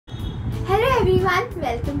Everyone,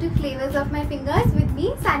 welcome to flavours of my fingers with me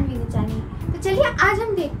Saanvi. तो चलिए आज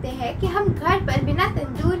हम देखते हैं कि हम घर पर बिना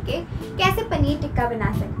तंदूर के कैसे पनीर टिक्का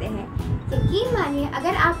बना सकते हैं। यकीन मानिए,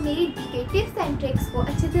 अगर आप मेरी टिप्स एंड ट्रिक्स को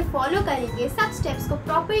अच्छे से फॉलो करेंगे, सब स्टेप्स को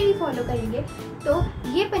प्रॉपर्ली फॉलो करेंगे, तो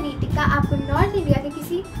ये पनीर टिक्का आपको नॉर्थ इंडिया के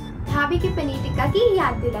किसी ढाबे के पनीर टिक्का की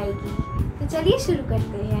याद दिलाएगी। तो चलिए शुरू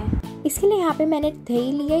करते हैं। इसके लिए यहाँ पे मैंने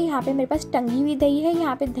दही ली है। यहाँ पे मेरे पास टंगी हुई दही है।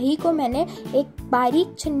 यहाँ पे दही को मैंने एक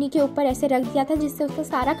बारीक छन्नी के ऊपर ऐसे रख दिया था, जिससे उसका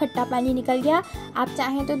सारा खट्टा पानी निकल गया। आप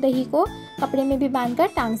चाहें तो दही को कपड़े में भी बांधकर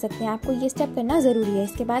टांग सकते हैं। आपको ये स्टेप करना ज़रूरी है।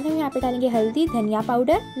 इसके बाद हम यहाँ पे डालेंगे हल्दी, धनिया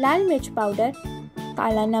पाउडर, लाल मिर्च पाउडर,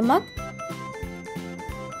 काला नमक,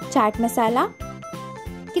 चाट मसाला,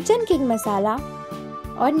 किचन किंग मसाला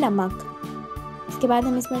और नमक। इसके बाद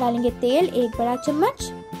हम इसमें डालेंगे तेल 1 बड़ा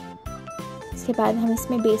चम्मच। इसके बाद हम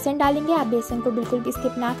इसमें बेसन डालेंगे। आप बेसन को बिल्कुल भी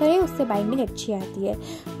स्किप ना करें, उससे बाइंडिंग अच्छी आती है।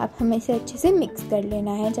 अब हमें इसे अच्छे से मिक्स कर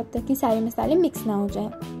लेना है जब तक कि सारे मसाले मिक्स ना हो जाएं।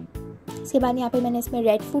 इसके बाद यहाँ पे मैंने इसमें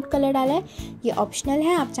रेड फूड कलर डाला है। ये ऑप्शनल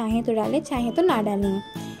है, आप चाहें तो डालें, चाहें तो ना डालें।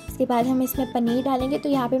 इसके बाद हम इसमें पनीर डालेंगे। तो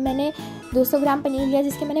यहाँ पे मैंने 200 ग्राम पनीर लिया,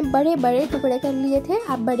 जिसके मैंने बड़े बड़े टुकड़े कर लिए थे।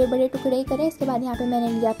 आप बड़े बड़े टुकड़े ही करें। इसके बाद यहाँ पे मैंने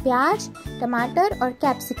लिया प्याज, टमाटर और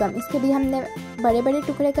कैप्सिकम। इसके भी हमने बड़े बड़े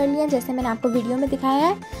टुकड़े कर लिए, जैसे मैंने आपको वीडियो में दिखाया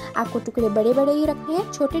है। आपको टुकड़े बड़े बड़े ही रखने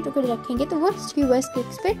हैं। छोटे टुकड़े रखेंगे तो वो स्क्यूअर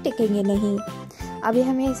स्टिक्स पे टिकेंगे नहीं। अभी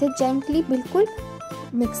हमें इसे जेंटली बिल्कुल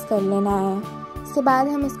मिक्स कर लेना है। इसके बाद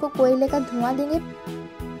हम इसको कोयले का धुआं देंगे।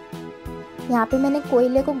 यहाँ पे मैंने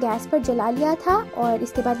कोयले को गैस पर जला लिया था और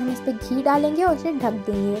इसके बाद हम इस पर घी डालेंगे और इसे ढक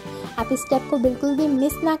देंगे। आप इस स्टेप को बिल्कुल भी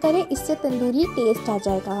मिस ना करें, इससे तंदूरी टेस्ट आ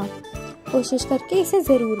जाएगा। कोशिश करके इसे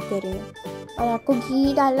ज़रूर करें। और आपको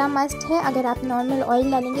घी डालना मस्ट है। अगर आप नॉर्मल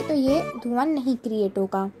ऑयल डालेंगे तो ये धुआं नहीं क्रिएट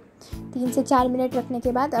होगा। 3 से 4 मिनट रखने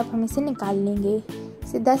के बाद अब हम इसे निकाल लेंगे।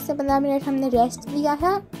 इसे 10 से 15 मिनट हमने रेस्ट दिया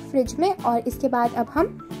है फ्रिज में। और इसके बाद अब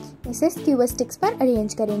हम इसे स्क्यूअर स्टिक्स पर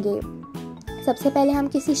अरेंज करेंगे। सबसे पहले हम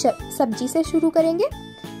किसी सब्जी से शुरू करेंगे,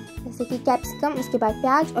 जैसे कि कैप्सिकम, उसके बाद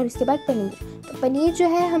प्याज और इसके बाद पनीर। तो पनीर जो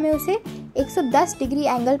है हमें उसे 110 डिग्री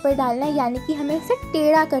एंगल पर डालना है, यानी कि हमें उसे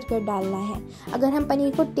टेढ़ा कर कर डालना है। अगर हम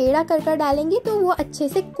पनीर को टेढ़ा कर कर डालेंगे तो वो अच्छे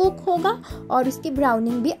से कुक होगा और उसकी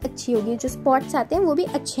ब्राउनिंग भी अच्छी होगी। जो स्पॉट्स आते हैं वो भी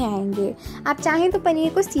अच्छे आएंगे। आप चाहें तो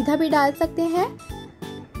पनीर को सीधा भी डाल सकते हैं,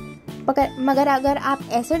 मगर अगर आप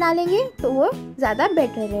ऐसे डालेंगे तो वो ज़्यादा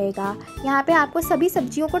बेटर रहेगा। यहाँ पे आपको सभी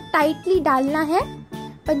सब्जियों को टाइटली डालना है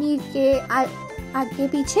पनीर के आगे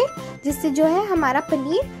पीछे, जिससे जो है हमारा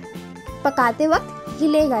पनीर पकाते वक्त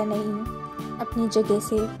हिलेगा नहीं अपनी जगह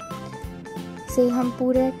से। इसे हम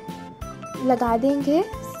पूरे लगा देंगे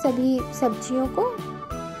सभी सब्जियों को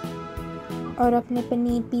और अपने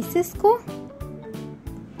पनीर पीसेस को।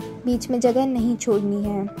 बीच में जगह नहीं छोड़नी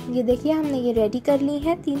है। ये देखिए, हमने ये रेडी कर ली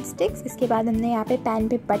है 3 स्टिक्स। इसके बाद हमने यहाँ पे पैन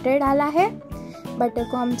पे बटर डाला है। बटर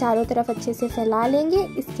को हम चारों तरफ अच्छे से फैला लेंगे।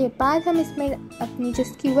 इसके बाद हम इसमें अपनी जो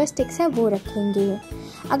स्क्यूअर स्टिक्स हैं वो रखेंगे।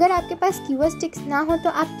 अगर आपके पास स्क्यूअर स्टिक्स ना हो तो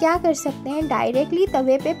आप क्या कर सकते हैं, डायरेक्टली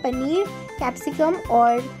तवे पे पनीर, कैप्सिकम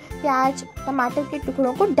और प्याज, टमाटर के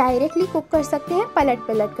टुकड़ों को डायरेक्टली कुक कर सकते हैं, पलट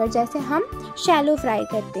पलट कर, जैसे हम शैलो फ्राई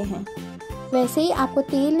करते हैं। वैसे ही आपको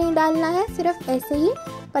तेल नहीं डालना है, सिर्फ ऐसे ही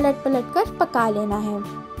पलट पलट कर पका लेना है।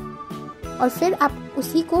 और फिर आप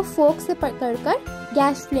उसी को फोर्क से पकड़कर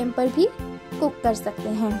गैस फ्लेम पर भी कुक कर सकते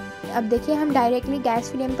हैं। अब देखिए, हम डायरेक्टली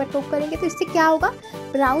गैस फ्लेम पर कुक करेंगे तो इससे क्या होगा,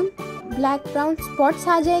 ब्लैक ब्राउन स्पॉट्स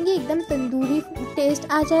आ जाएंगे, एकदम तंदूरी टेस्ट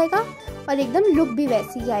आ जाएगा और एकदम लुक भी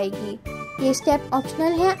वैसी आएगी। ये स्टेप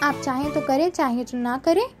ऑप्शनल है, आप चाहें तो करें, चाहें तो ना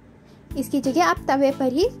करें। इसकी जगह आप तवे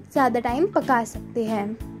पर ही ज़्यादा टाइम पका सकते हैं,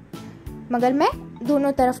 मगर मैं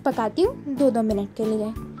दोनों तरफ पकाती हूँ 2-2 मिनट के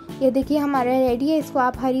लिए। ये देखिए हमारा रेडी है। इसको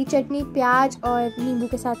आप हरी चटनी, प्याज और नींबू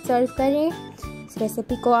के साथ सर्व करें। इस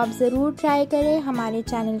रेसिपी को आप ज़रूर ट्राई करें। हमारे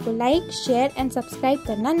चैनल को लाइक, शेयर एंड सब्सक्राइब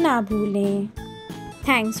करना ना भूलें।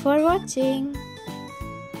 Thanks for watching.